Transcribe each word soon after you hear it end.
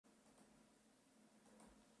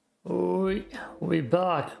we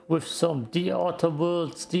back with some The Outer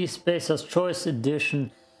Worlds, The Spacer's Choice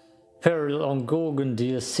Edition, Peril on Gorgon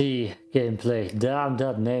DLC gameplay. Damn,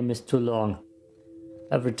 that name is too long.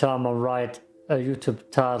 Every time I write a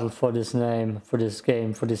YouTube title for this name, for this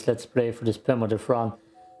game, for this Let's Play, for this Permadeath run,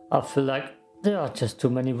 I feel like there are just too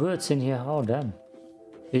many words in here. Oh damn.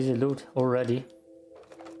 Easy loot already.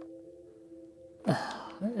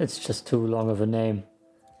 It's just too long of a name.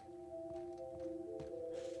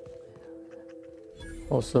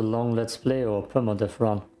 Also long Let's Play or Permadeath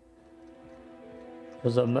run.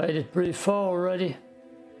 Because I made it pretty far already.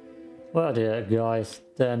 Where are the guys,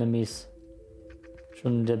 the enemies?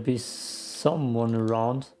 Shouldn't there be someone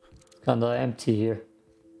around? It's kinda empty here.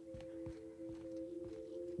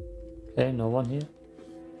 Okay, no one here.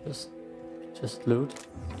 Just loot.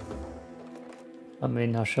 I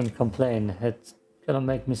mean, I shouldn't complain. It's gonna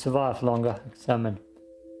make me survive longer. Examine.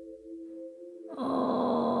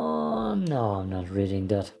 Oh, no, I'm not reading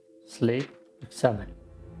that. Sleep. Examine.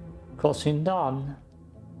 Causing done.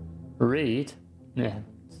 Read. Yeah,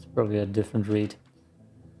 it's probably a different read.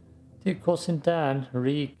 Causing Dan.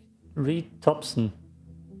 Read Thompson.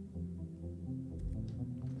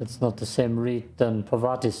 That's not the same read than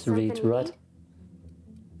Permadeath's read, right?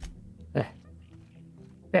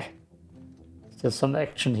 There's some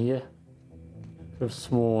action here. I've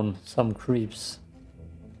sworn some creeps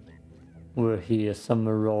were here, some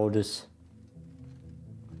marauders.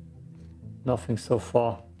 Nothing so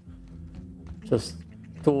far. Just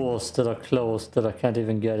doors that are closed that I can't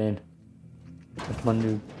even get in. With my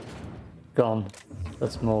new gun.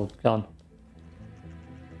 That's my old gun.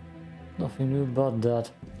 Nothing new about that.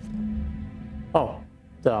 Oh,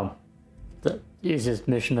 damn. The easiest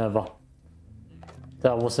mission ever.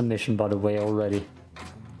 That was a mission, by the way, already.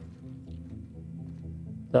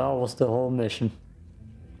 That was the whole mission.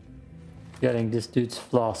 Getting this dude's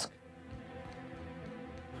flask.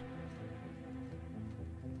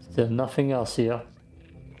 Is there nothing else here?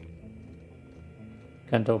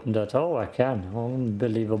 Can't open that. Oh, I can.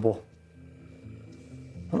 Unbelievable.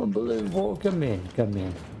 Unbelievable. Come in, come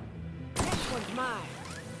in. This one's mine.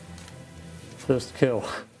 First kill.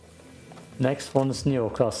 Next one is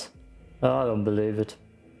Neokas. I don't believe it.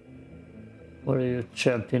 What are you,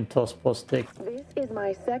 champion tossball stick? This is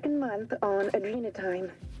my second month on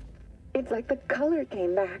Adrenatime. It's like the color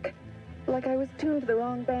came back. Like I was tuned to the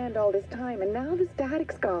wrong band all this time, and now the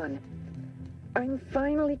static's gone. I'm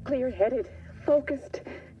finally clear-headed, focused.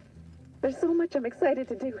 There's so much I'm excited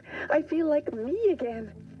to do. I feel like me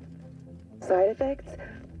again. Side effects?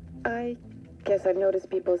 I guess I've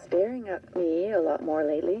noticed people staring at me a lot more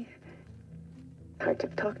lately. Hard to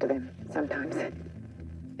talk to them sometimes.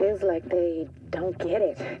 Feels like they don't get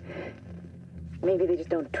it. Maybe they just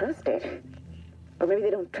don't trust it. Or maybe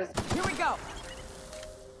they don't trust... Here we go!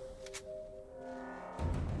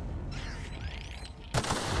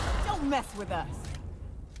 Don't mess with us!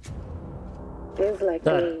 Feels like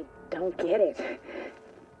they don't get it.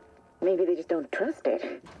 Maybe they just don't trust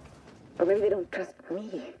it. Or maybe they don't trust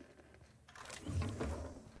me.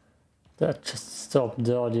 That just stopped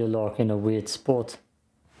the audio log in a weird spot.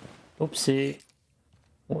 Oopsie.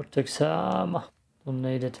 Vortex hammer. Don't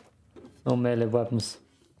need it. No melee weapons.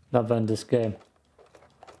 Never in this game.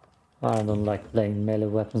 I don't like playing melee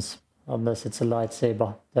weapons. Unless it's a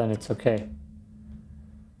lightsaber, then it's okay.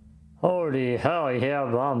 Holy hell, yeah,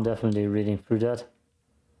 well, I'm definitely reading through that.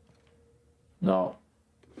 No.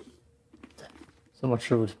 So much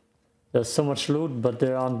loot. There's so much loot, but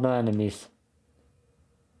there aren't no enemies.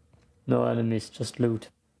 No enemies, just loot.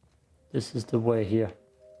 This is the way here.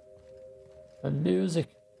 And music.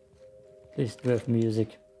 At least we have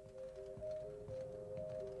music.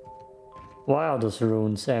 Why are those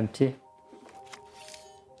ruins empty?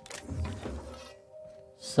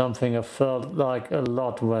 Something I felt like a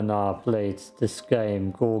lot when I played this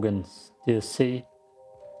game, Gorgon. Do you see?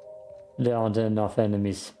 There aren't enough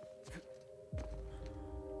enemies.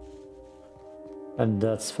 And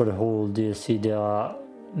that's for the whole DLC. There are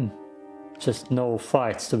just no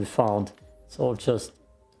fights to be found. It's all just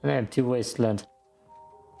an empty wasteland.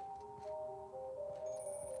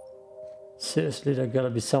 Seriously, there gotta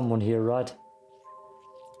be someone here, right?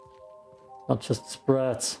 Not just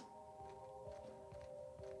spreads.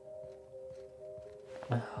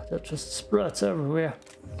 There are just spreads everywhere.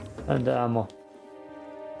 And ammo.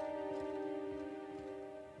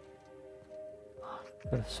 I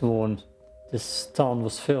could have sworn this town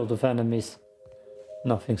was filled with enemies.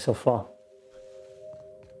 Nothing so far.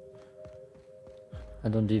 I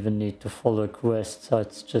don't even need to follow a quest, so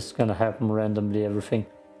it's just gonna happen randomly, everything.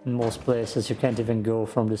 In most places you can't even go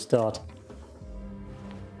from the start.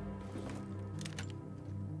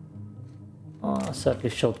 Sadly,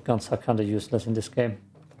 shotguns are kinda useless in this game.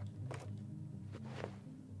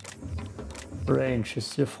 Range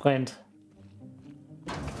is your friend.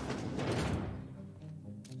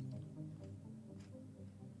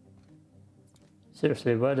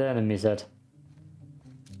 Seriously, where are the enemies at?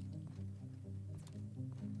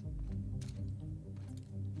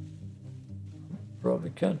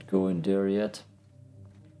 Probably can't go in there yet.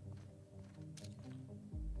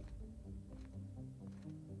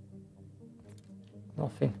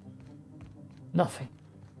 Nothing. Nothing.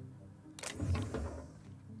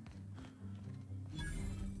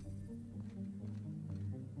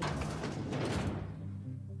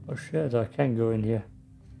 Oh shit, I can go in here.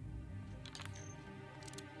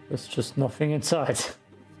 There's just nothing inside.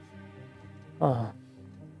 Ah.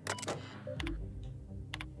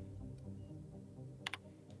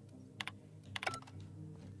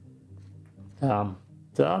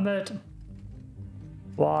 Damn it.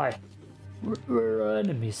 Why? Where are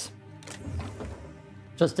enemies?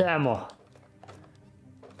 Just ammo.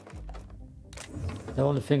 The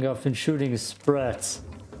only thing I've been shooting is spreads.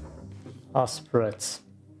 Spreads.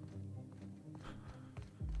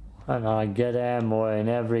 And I get ammo in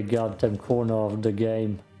every goddamn corner of the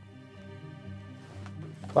game.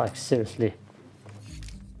 Like, seriously.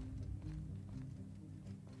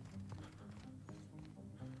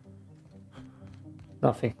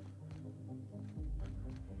 Nothing.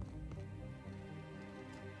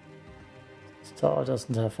 Star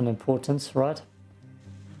doesn't have an importance, right?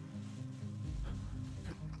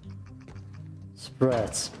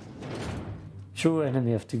 Spreads. True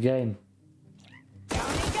enemy of the game.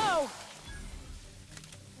 Down we go.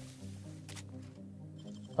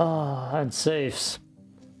 Ah, and saves.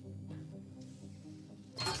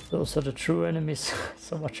 Those are the true enemies.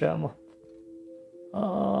 So much ammo. I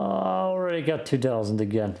already got 2000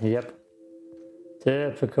 again. Yep.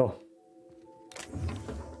 Typical.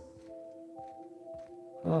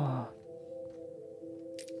 Oh.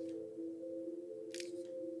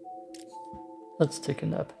 Let's take a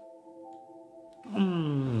nap.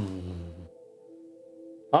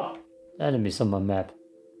 Up. Enemies on my map.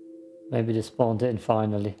 Maybe they spawned in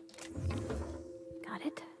finally. Got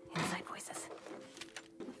it. Inside voices.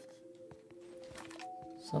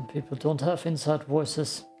 Some people don't have inside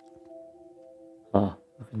voices. Ah,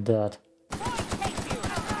 look at that.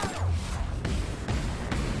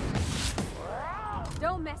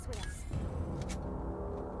 Don't mess with us.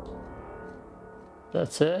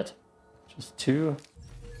 That's it. Just 2.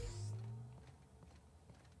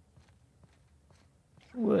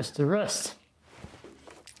 Where's the rest?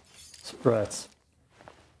 Spreads.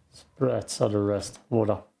 Spreads are the rest.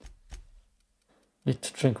 Water. Need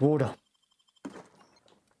to drink water.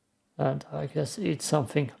 And I guess eat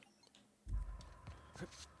something.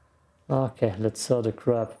 Okay, let's sell the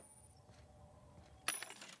crab.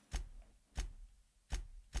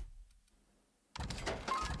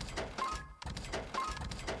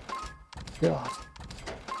 God.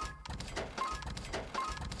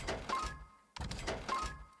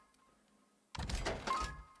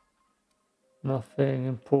 Nothing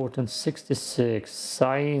important. 66.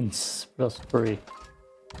 Science +3.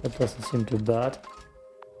 That doesn't seem too bad.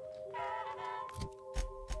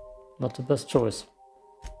 Not the best choice.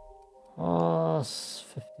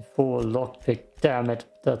 54 lockpick. Damn it.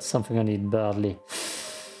 That's something I need badly.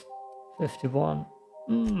 51.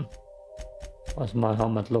 How's my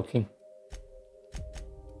helmet looking?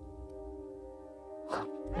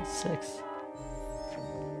 6.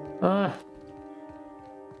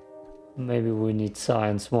 Maybe we need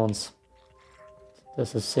science once.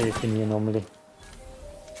 There's a safe in here normally.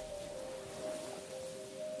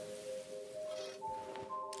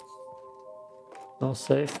 No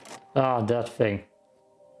safe. Ah, that thing.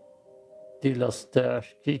 Dealer's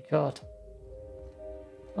stash keycard.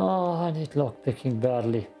 Oh, I need lockpicking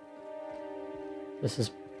badly. This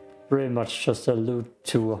is pretty much just a loot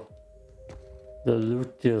tour. The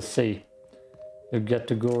loot DLC. You get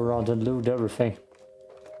to go around and loot everything.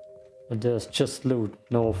 But there's just loot,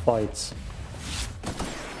 no fights.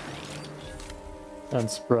 And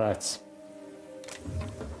spreads.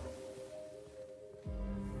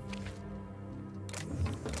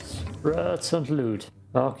 Spreads and loot.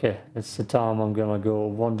 Okay, it's the time I'm gonna go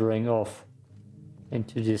wandering off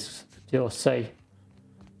into this DLC.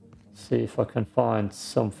 See if I can find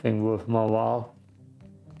something worth my while.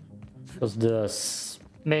 Because the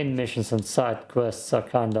main missions and side quests are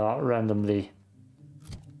kinda randomly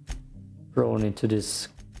thrown into this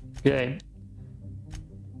game.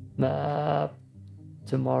 Map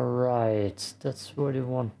to my right. That's where they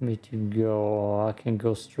want me to go. I can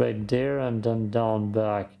go straight there and then down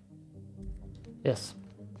back. Yes.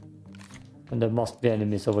 And there must be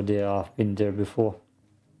enemies over there. I've been there before.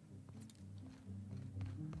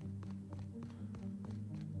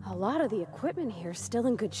 A lot of the equipment here is still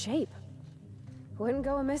in good shape. Wouldn't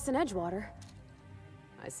go amiss in Edgewater.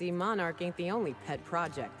 I see Monarch ain't the only pet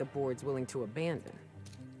project the board's willing to abandon.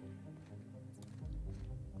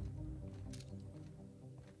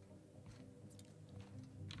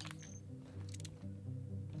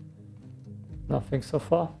 Nothing so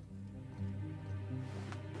far.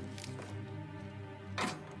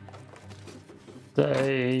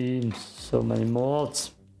 Damn, so many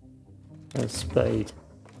mods. And spade.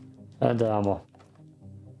 And ammo.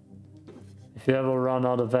 If you ever run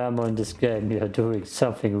out of ammo in this game, you're doing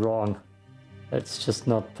something wrong. It's just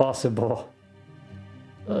not possible.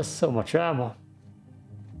 There's so much ammo.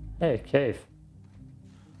 Hey, cave.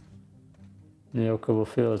 Nyoka will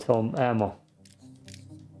feel at home ammo.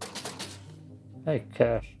 Hey,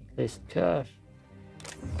 cash. At least cash.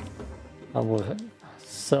 I will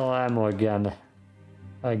sell ammo again,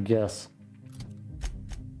 I guess.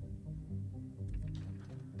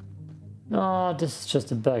 No, this is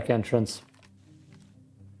just a back entrance.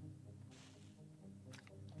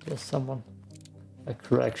 There's someone. A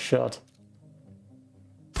correct shot.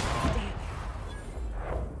 That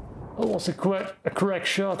was a correct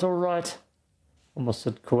shot, alright. Almost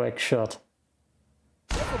a correct shot.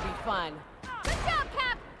 This will be fun. Good job,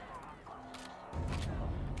 Cap!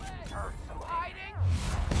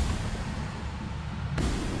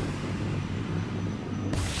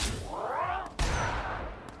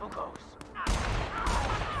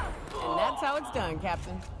 And that's how it's done,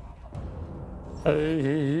 Captain.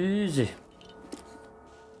 Easy.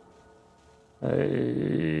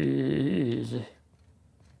 Easy.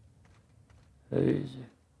 Easy.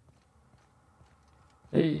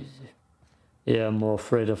 Easy. Yeah, I'm more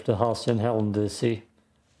afraid of the house in hell than this, see.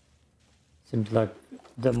 Seems like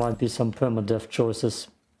there might be some permadeath choices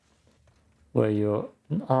where you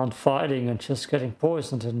aren't fighting and just getting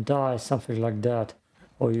poisoned and die, something like that.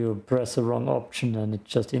 Or you press the wrong option and it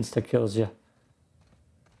just insta-kills you.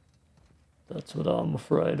 That's what I'm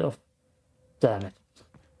afraid of. Damn it.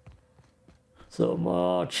 So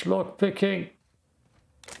much lockpicking.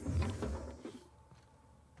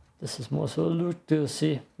 This is more so a loot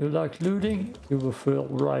DLC. You like looting? You will feel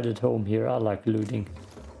right at home here. I like looting.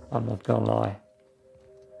 I'm not gonna lie.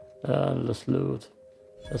 Endless loot.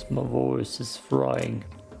 As my voice is frying.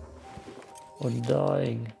 Or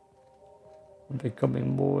dying. I'm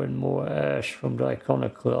becoming more and more ash from the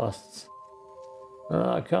iconoclasts.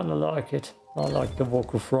 I kinda like it. I like the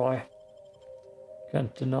vocal fry.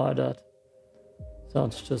 Can't deny that.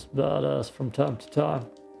 Sounds just badass from time to time.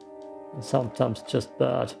 And sometimes just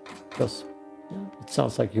bad, because it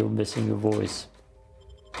sounds like you're missing your voice.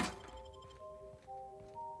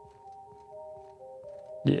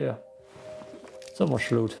 Yeah. So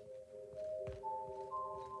much loot.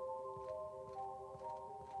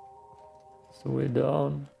 So way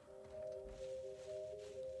down.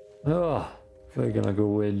 Ah, we're gonna go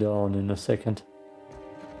way down in a second.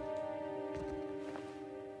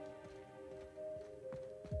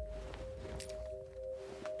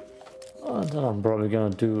 And then I'm probably gonna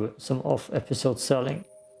do some off-episode selling.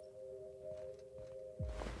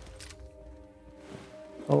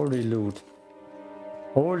 Holy loot.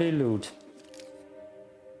 Holy loot.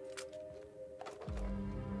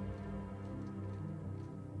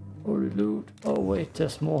 Holy loot. Oh wait,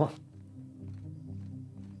 there's more.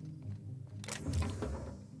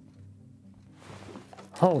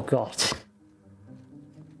 Oh god.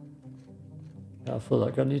 I feel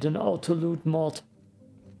like I need an auto loot mod.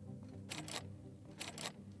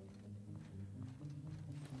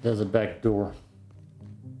 There's a back door.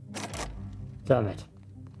 Damn it.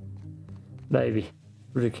 Maybe.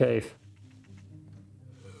 Through the cave.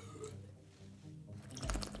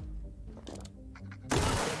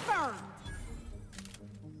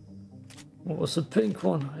 What was the pink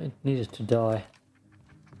one? It needed to die.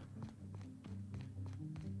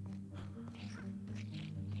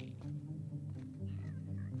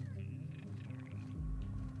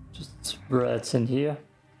 Just spreads in here.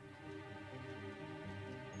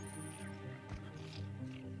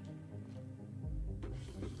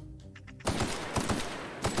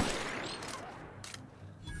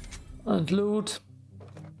 And loot.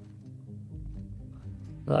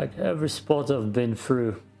 Like every spot I've been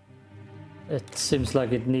through. It seems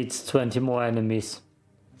like it needs 20 more enemies.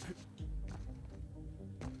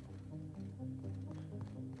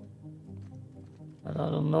 And I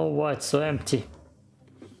don't know why it's so empty.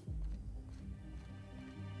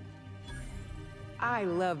 I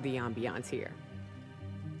love the ambiance here.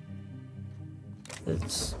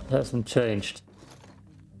 It hasn't changed.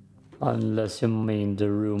 Unless you mean the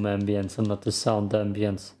room ambience and not the sound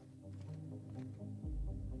ambience.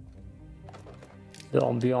 The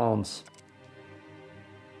ambiance.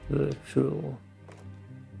 Virtual.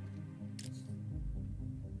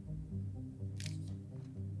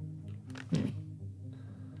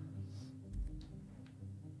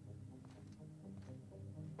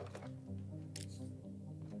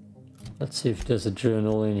 Let's see if there's a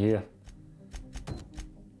journal in here.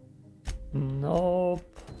 Nope.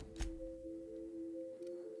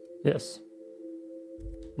 Yes.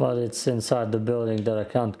 But it's inside the building that I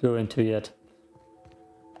can't go into yet.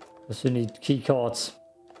 Because you need key cards.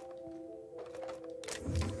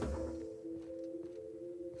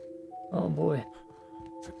 Oh boy.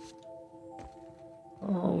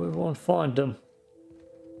 Oh, we won't find them.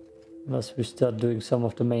 Unless we start doing some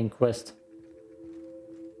of the main quest.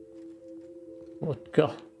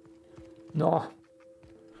 Vodka. No.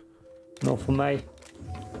 No for me.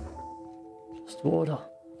 Just water.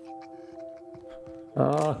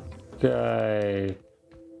 Okay.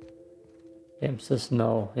 Game says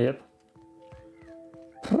no. Yep.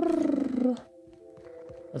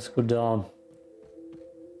 Let's go down.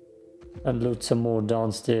 And loot some more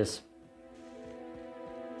downstairs.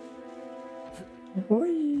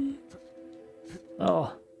 Whee!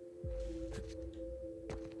 Oh.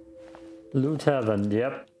 Loot heaven,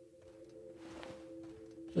 yep.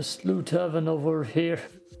 Just loot heaven over here.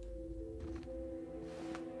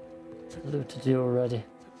 Looted you already.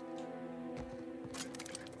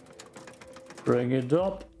 Bring it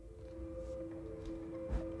up.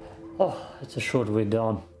 Oh, it's a short way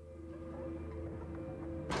down.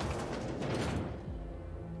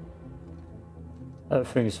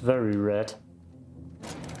 Everything is very red.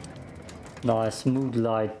 Nice mood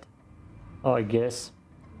light, I guess.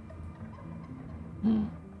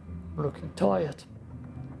 Looking tired.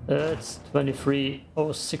 It's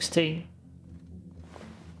 23:16.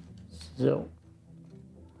 So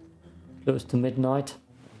close to midnight.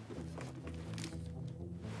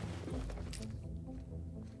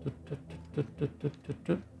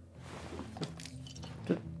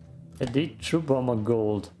 Elite True Bomber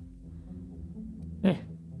Gold. Eh.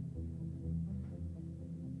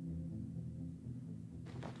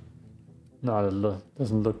 No, that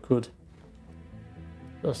doesn't look good.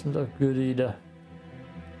 Doesn't look good either.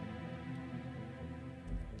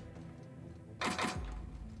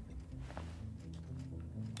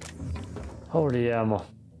 Holy ammo.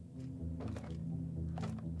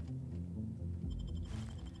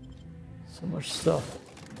 So much stuff.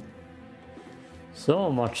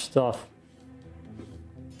 So much stuff.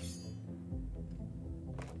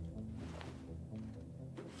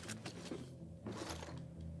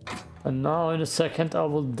 And now in a second I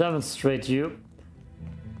will demonstrate you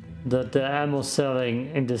that the ammo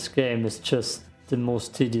selling in this game is just the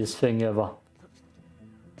most tedious thing ever.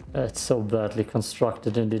 It's so badly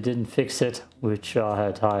constructed and they didn't fix it, which I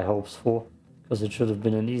had high hopes for, because it should have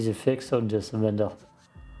been an easy fix on this vendor.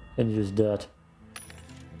 Can use that.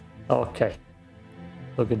 Okay.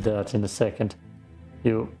 Look at that in a second.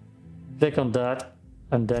 You click on that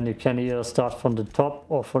and then you can either start from the top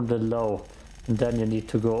or from the low. And then you need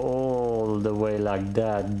to go all the way like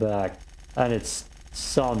that back. And it's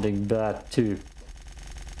sounding bad too.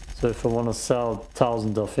 So if I want to sell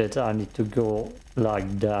 1,000 of it, I need to go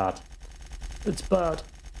like that. It's bad.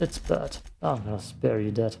 It's bad. I'm gonna spare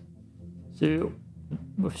you that. See you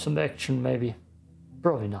with some action maybe.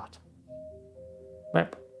 Probably not.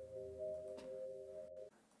 Yep.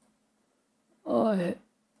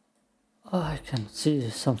 I can see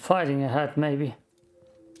some fighting ahead maybe.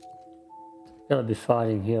 Gotta be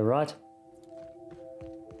fighting here, right?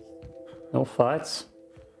 No fights.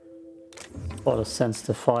 What a sense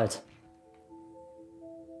to fight.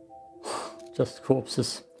 Just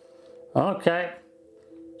corpses. Okay.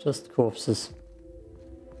 Just corpses.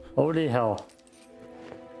 Holy hell.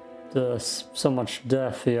 There's so much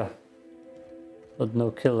death here. But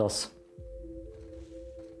no killers.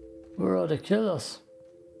 Where are the killers?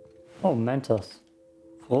 Oh, Mentos.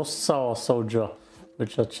 Frost Sour Soldier.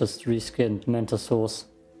 Which are just reskinned Mentosaurs.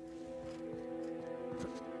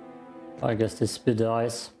 I guess they spit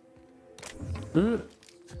ice.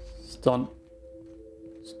 Stun.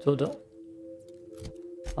 Stood up.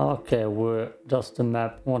 Okay, where does the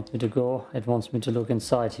map want me to go? It wants me to look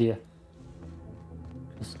inside here.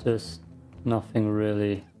 Because there's nothing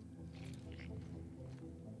really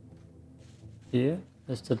here.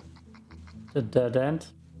 Is the dead end?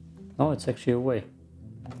 No, it's actually away.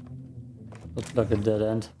 Looks like a dead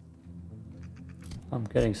end. I'm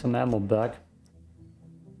getting some ammo back.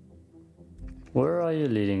 Where are you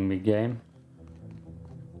leading me, game?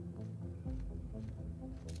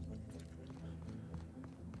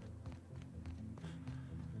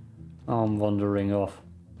 I'm wandering off.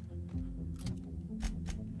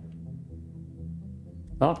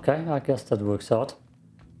 Okay, I guess that works out.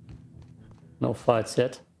 No fights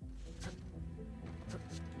yet.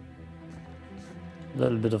 A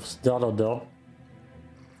little bit of stutter though.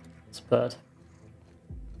 It's bad.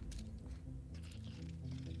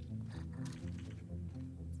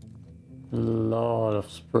 A lot of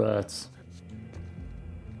spreads.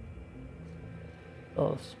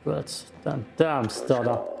 Oh, spreads. Damn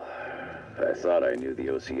stutter. I thought I knew the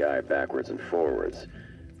OCI backwards and forwards.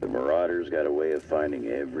 The Marauders got a way of finding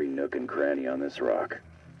every nook and cranny on this rock.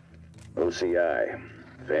 OCI.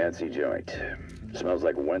 Fancy joint. Smells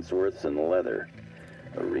like Wentworth's and leather.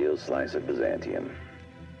 A real slice of Byzantium.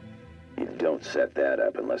 You don't set that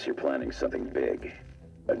up unless you're planning something big.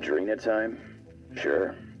 Adrena time?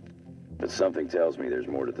 Sure. But something tells me there's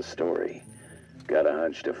more to the story. Got a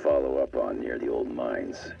hunch to follow up on near the old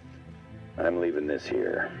mines. I'm leaving this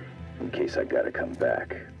here, in case I gotta come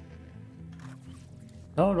back.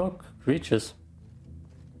 Oh look, creatures.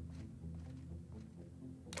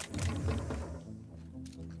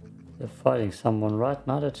 They're fighting someone right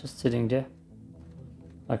now, they're just sitting there.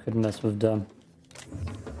 I could mess with them.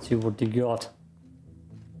 See what they got.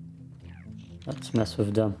 Let's mess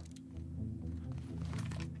with them.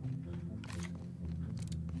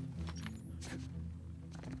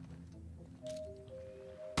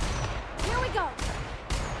 Here we go!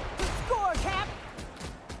 Score, Cap!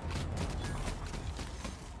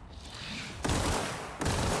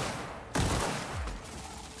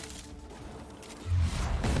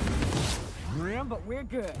 Grim, but we're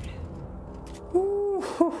good.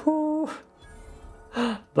 Ooh,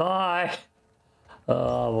 bye.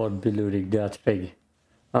 Oh, I won't be looting that thing.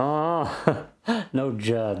 Oh, no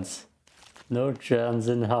chance. No chance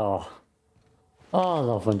in hell. Oh, I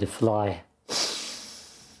love when they fly.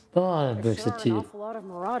 Oh, that There's breaks the sure an teeth. awful lot of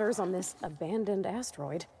marauders on this abandoned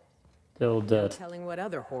asteroid. They're all No dead. telling what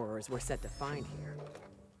other horrors we're set to find here.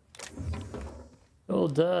 They're all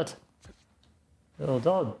dead. They're all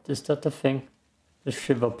dead. Is that the thing? The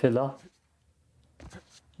Shiva pillar?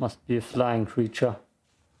 Must be a flying creature.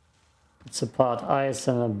 It's a part ice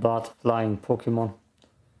and a part flying Pokemon.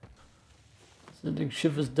 Sending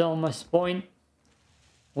shivers down my spine.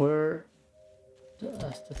 Where?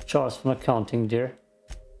 That's the charts from accounting there.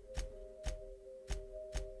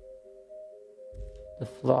 The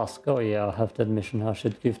flask. Oh yeah, I have that mission. I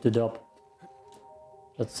should gift it up.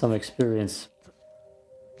 That's some experience.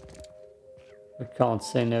 I can't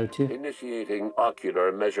say no to. Initiating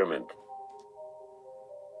ocular measurement.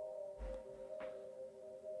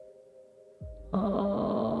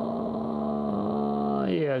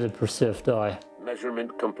 Yeah, the perceived eye.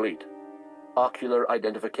 Measurement complete. Ocular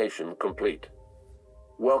identification complete.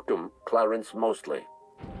 Welcome, Clarence Mostly.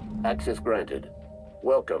 Access granted.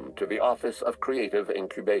 Welcome to the Office of Creative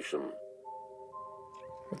Incubation.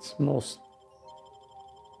 That's most...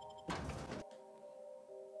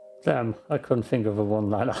 Damn, I couldn't think of a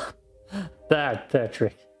one-liner. Bad,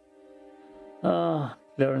 Patrick.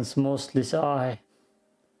 Clarence Mostly's eye.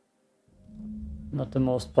 Not the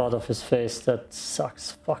most part of his face, that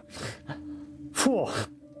sucks. Fuck. Phew.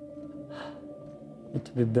 Need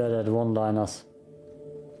to be better at one-liners.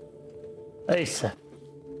 Ace.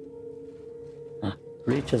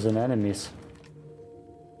 Creatures and enemies.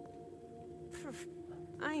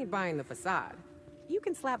 I ain't buying the facade. You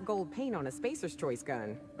can slap gold paint on a Spacer's Choice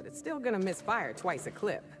gun, but it's still gonna misfire twice a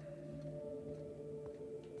clip.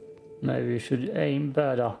 Maybe you should aim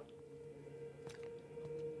better.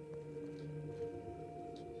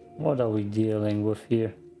 What are we dealing with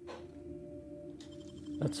here?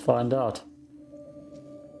 Let's find out.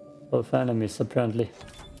 Both enemies, apparently.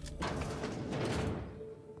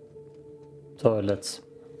 Toilets.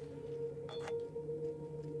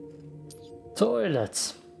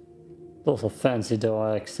 Toilets! Those are fancy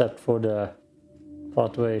though, except for the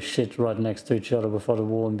part where you shit right next to each other without a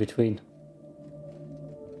wall in between.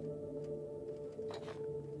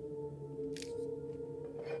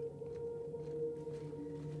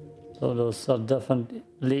 So those are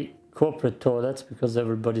definitely corporate toilets because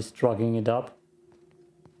everybody's drugging it up.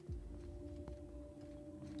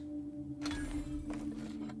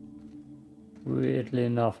 Weirdly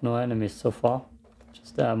enough, no enemies so far.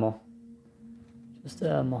 Just ammo. Just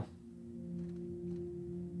ammo.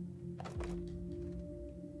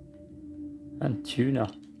 And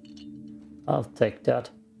tuna. I'll take that.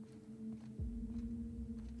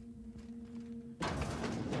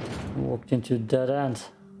 Walked into a dead end.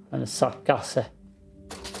 And a sackgasse.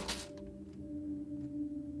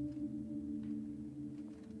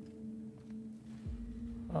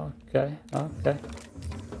 Okay, okay.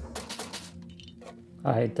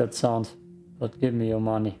 I hate that sound, but give me your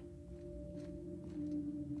money.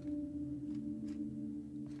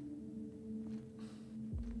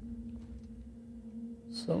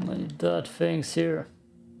 So many dead things here.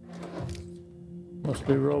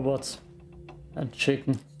 Mostly robots and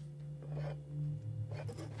chicken.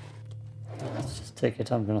 Let's just take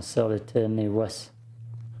it. I'm gonna sell it anyways.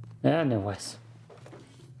 Anyways.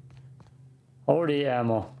 All the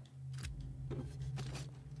ammo.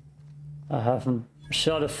 I haven't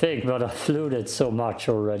shot a thing, but I've looted so much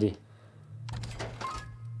already.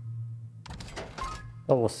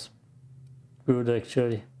 That was good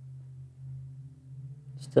actually.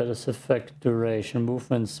 Status effect, duration,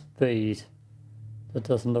 movement speed. That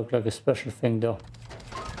doesn't look like a special thing though.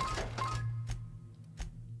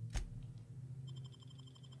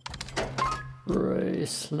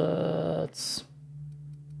 Bracelets.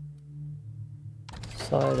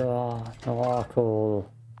 Cider, no alcohol.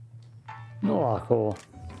 No alcohol.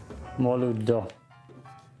 More loot though.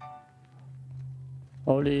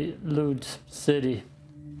 Only loot city.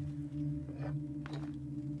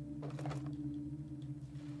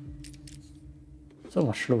 So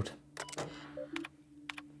much loot.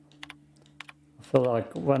 I feel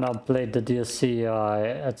like when I played the DLC, I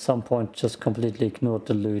at some point just completely ignored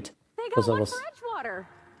the loot. They got one for Edgewater.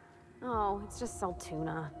 Oh, it's just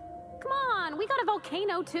Saltuna. Come on, we got a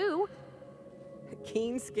volcano too.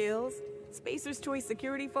 Keen skills. Spacer's Choice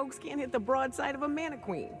security folks can't hit the broadside of a mana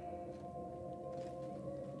queen.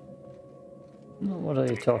 What are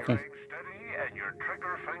you talking? Steady and your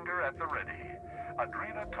trigger finger at the ready.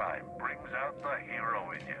 Adrena time brings out the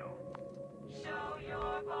hero in you. Show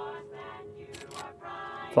your boss that you are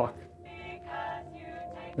right. Fuck. Because you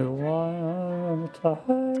take You are tired.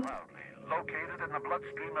 Proudly located in the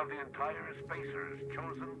bloodstream of the entire Spacer's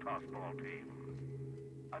chosen tossball team.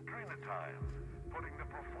 Adrena time, putting the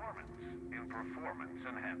performance in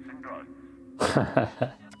performance-enhancing drugs.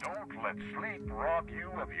 Don't let sleep rob you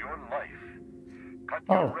of your life. Cut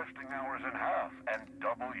your resting hours in half and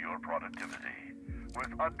double your productivity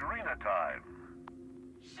with Adrena time.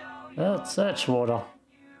 That's Edgewater.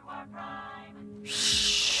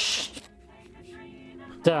 Shh.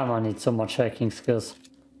 Damn, I need so much hacking skills.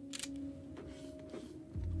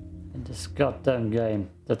 In this goddamn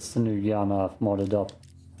game. That's the new gun I've modded up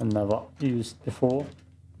and never used before.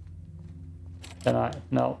 Can I?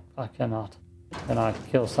 No, I cannot. Can I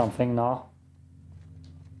kill something now?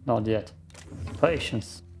 Not yet.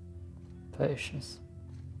 Patience. Patience.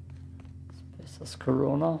 Spacer's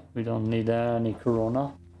Corona. We don't need any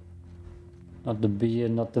Corona. Not the beer,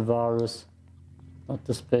 not the virus. Not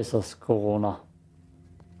the Spacer's Corona.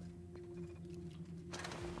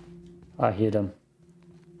 I hear them.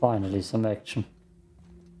 Finally some action.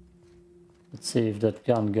 Let's see if that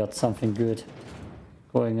gun got something good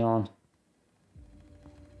going on.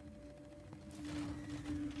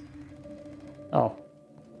 Oh.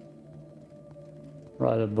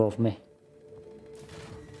 Right above me.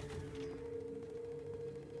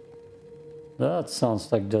 That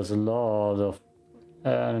sounds like there's a lot of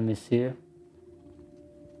enemies here.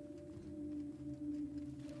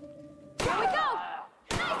 Here we go!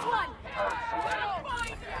 Nice one!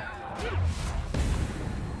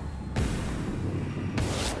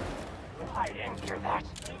 I didn't hear that.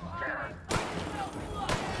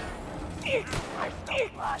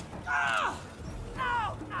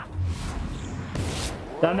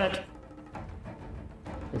 Damn it!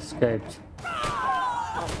 Escaped.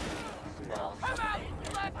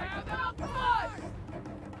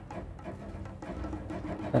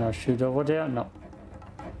 Can I shoot over there? No.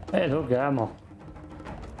 Hey, look, ammo.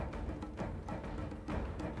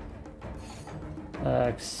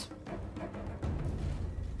 Axe.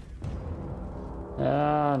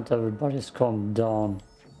 And everybody's calmed down.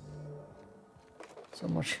 So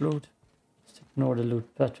much loot. Just ignore the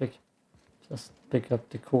loot, Patrick. Just pick up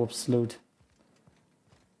the corpse loot.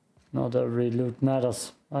 Not every loot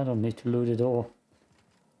matters. I don't need to loot it all.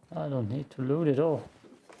 I don't need to loot it all.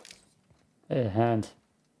 Hey, hand.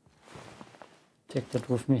 Take that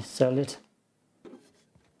with me, sell it.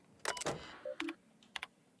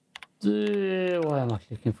 Why am I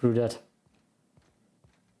clicking through that?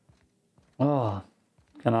 Oh,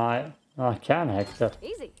 can I? I can hack that.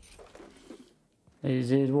 Easy.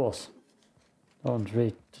 Easy it was. Don't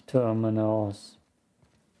read the terminals.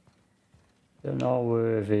 They're not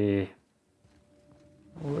worthy.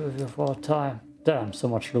 Worthy of our time. Damn, so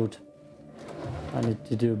much loot. I need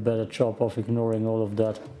to do a better job of ignoring all of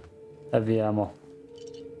that. Heavy ammo.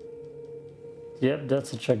 Yep,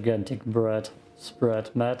 that's a gigantic bread. Spread,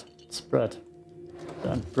 Matt. Spread.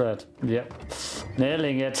 And bread. Yep.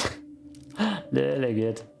 Nailing it. Nailing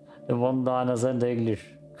it. the one-liners and the English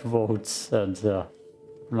quotes and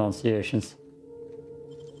pronunciations.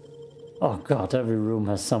 Oh god, every room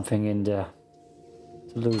has something in there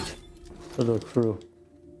to look through.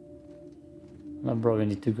 I probably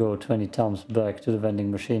need to go 20 times back to the vending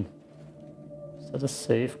machine. Is that a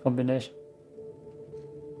safe combination?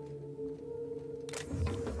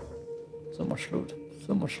 So much loot,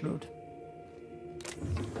 so much loot.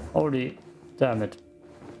 Holy damn it.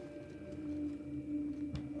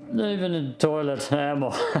 Even in the toilet,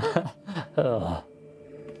 ammo. Oh,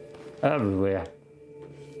 everywhere.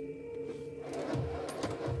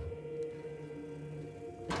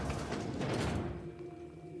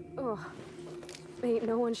 Ugh. Ain't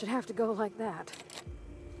no one should have to go like that.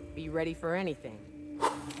 Be ready for anything.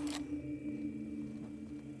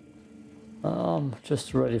 I'm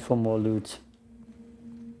just ready for more loot.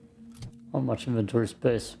 How much inventory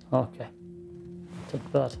space? Okay. Not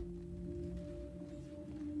that bad.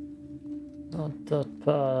 Not that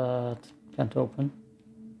bad. Can't open.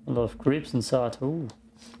 A lot of creeps inside. Ooh.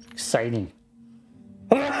 Exciting.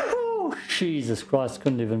 Oh, Jesus Christ,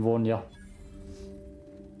 couldn't even warn you.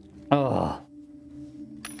 Oh.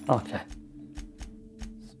 Okay.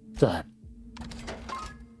 Done.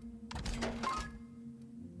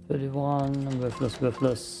 31, worthless.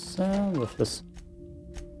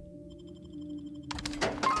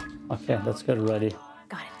 Okay, let's get ready.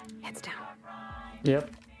 Got it. Heads down. Yep.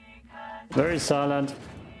 Very silent.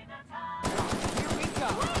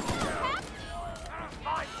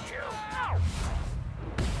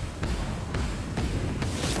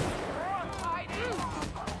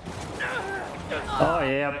 Oh,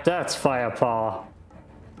 yep, that's firepower.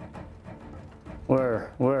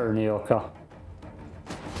 Where, Nyoka?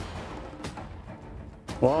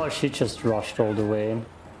 Well, she just rushed all the way in.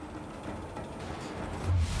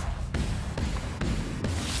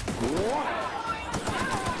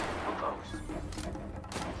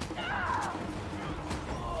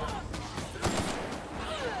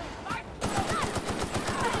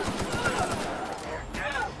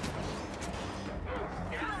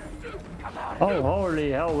 Oh,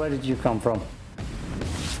 holy hell, where did you come from?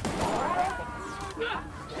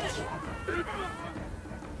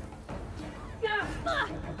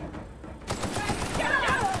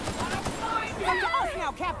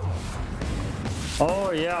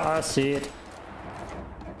 Oh yeah, I see it.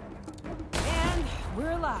 And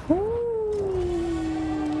we're alive. Ooh.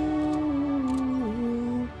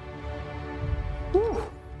 Ooh.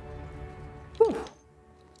 Ooh.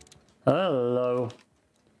 Hello.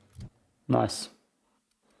 Nice.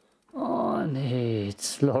 Oh, and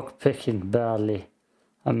it's lock picking badly.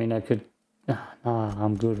 I mean, I could. Nah,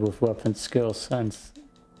 I'm good with weapon skills and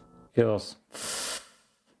girls.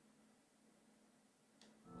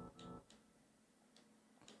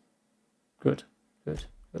 Good.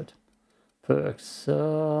 Perks.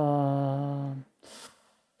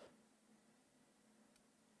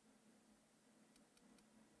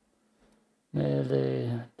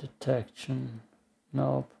 Melee detection.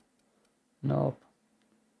 Nope.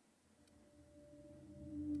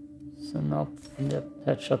 So nope. Yep,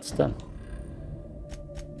 headshots then.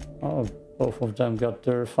 Oh, both of them got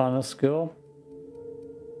their final skill.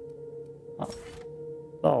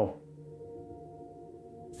 Oh.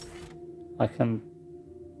 I can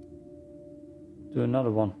do another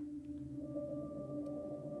one.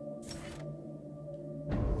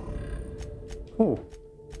 Cool.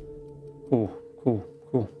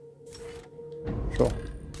 Sure.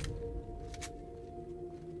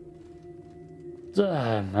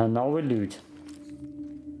 Damn, and now we loot.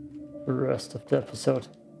 The rest of the episode.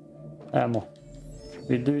 Ammo.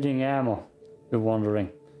 We're looting ammo, you're wondering.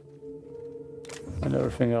 And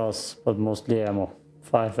everything else, but mostly ammo.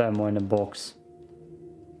 5 ammo in a box.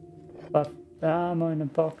 5 ammo in a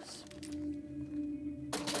box.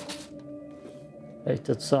 Hate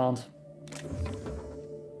that sound.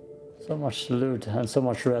 So much loot and so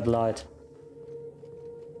much red light.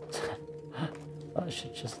 I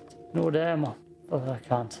should just ignore the ammo, but I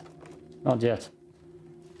can't. Not yet.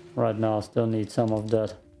 Right now I still need some of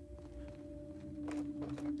that.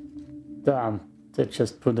 Damn, they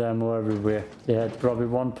just put ammo everywhere. They had probably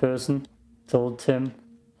one person told him,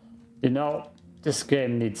 you know, this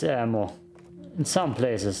game needs ammo. In some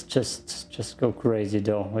places, just go crazy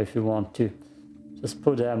though, if you want to. Just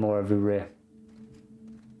put ammo everywhere.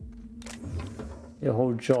 Your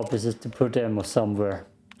whole job is just to put ammo somewhere.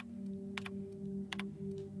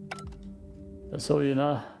 That's all you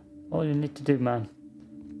know, all you need to do, man.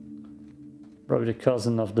 Probably the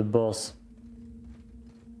cousin of the boss.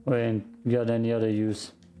 We ain't got any other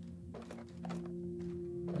use.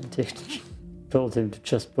 And they told him to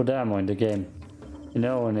just put ammo in the game. You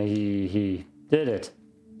know, and he did it.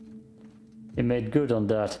 He made good on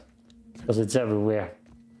that. Because it's everywhere.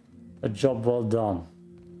 A job well done.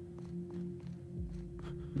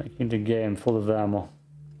 Making the game full of ammo.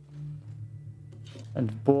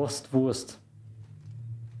 And worst.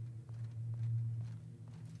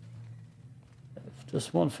 If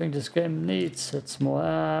there's one thing this game needs, it's more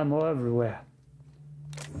ammo everywhere.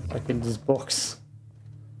 Like in this box.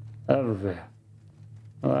 Everywhere.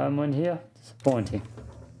 No ammo in here? Disappointing.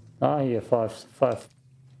 Ah, here, five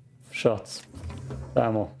shots.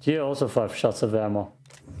 Ammo. Here also 5 shots of ammo.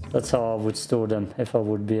 That's how I would store them if I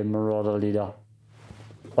would be a marauder leader.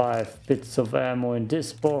 5 bits of ammo in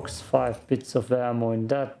this box, 5 bits of ammo in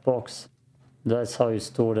that box. That's how you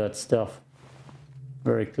store that stuff.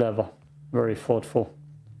 Very clever, very thoughtful.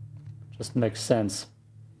 Just makes sense.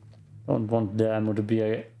 Don't want the ammo to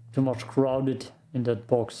be too much crowded in that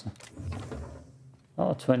box.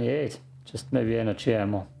 Oh, 28. Just maybe energy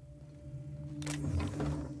ammo.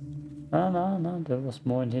 No, there was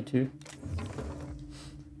more in here too.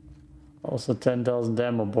 Also 10,000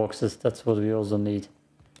 ammo boxes, that's what we also need.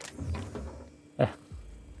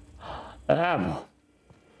 Ammo!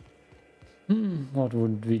 What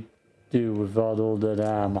would we do without all that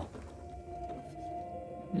ammo?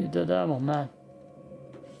 Need that ammo, man.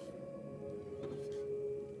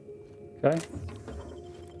 Okay.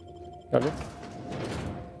 Got it?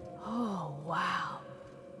 Oh, wow.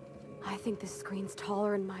 I think this screen's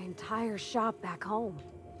taller than my entire shop back home.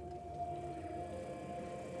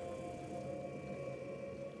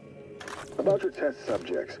 About your test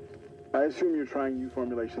subjects, I assume you're trying new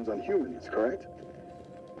formulations on humans, correct?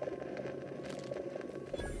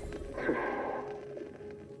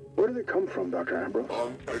 Where do they come from, Dr. Ambrose?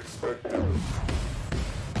 Unexpected.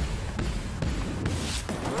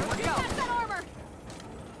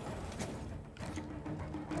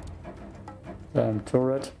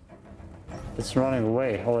 Turret. It's running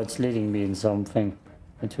away. Oh, it's leading me in something.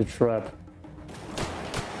 Into a trap.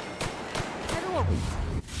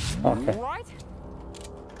 Okay. Right?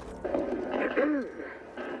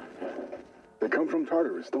 They come from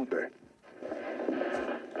Tartarus, don't they?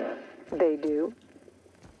 They do.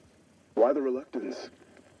 Why the reluctance?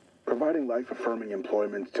 Providing life-affirming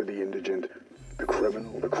employment to the indigent, the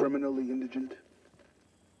criminally indigent?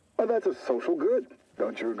 Well, that's a social good,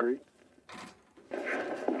 don't you agree?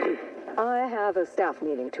 I have a staff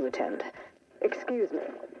meeting to attend. Excuse me.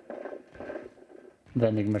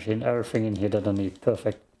 Vending machine, everything in here that I need.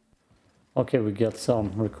 Perfect. Okay, we got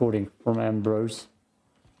some recording from Ambrose.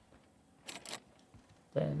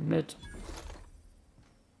 Damn it.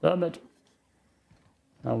 Damn it.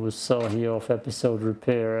 Now we saw here off episode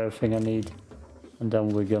repair everything I need. And then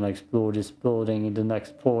we're gonna explore this building in the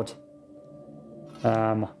next port.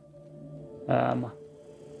 Yeah,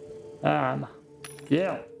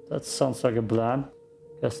 that sounds like a plan.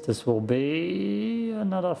 Guess this will be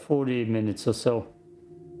another 40 minutes or so.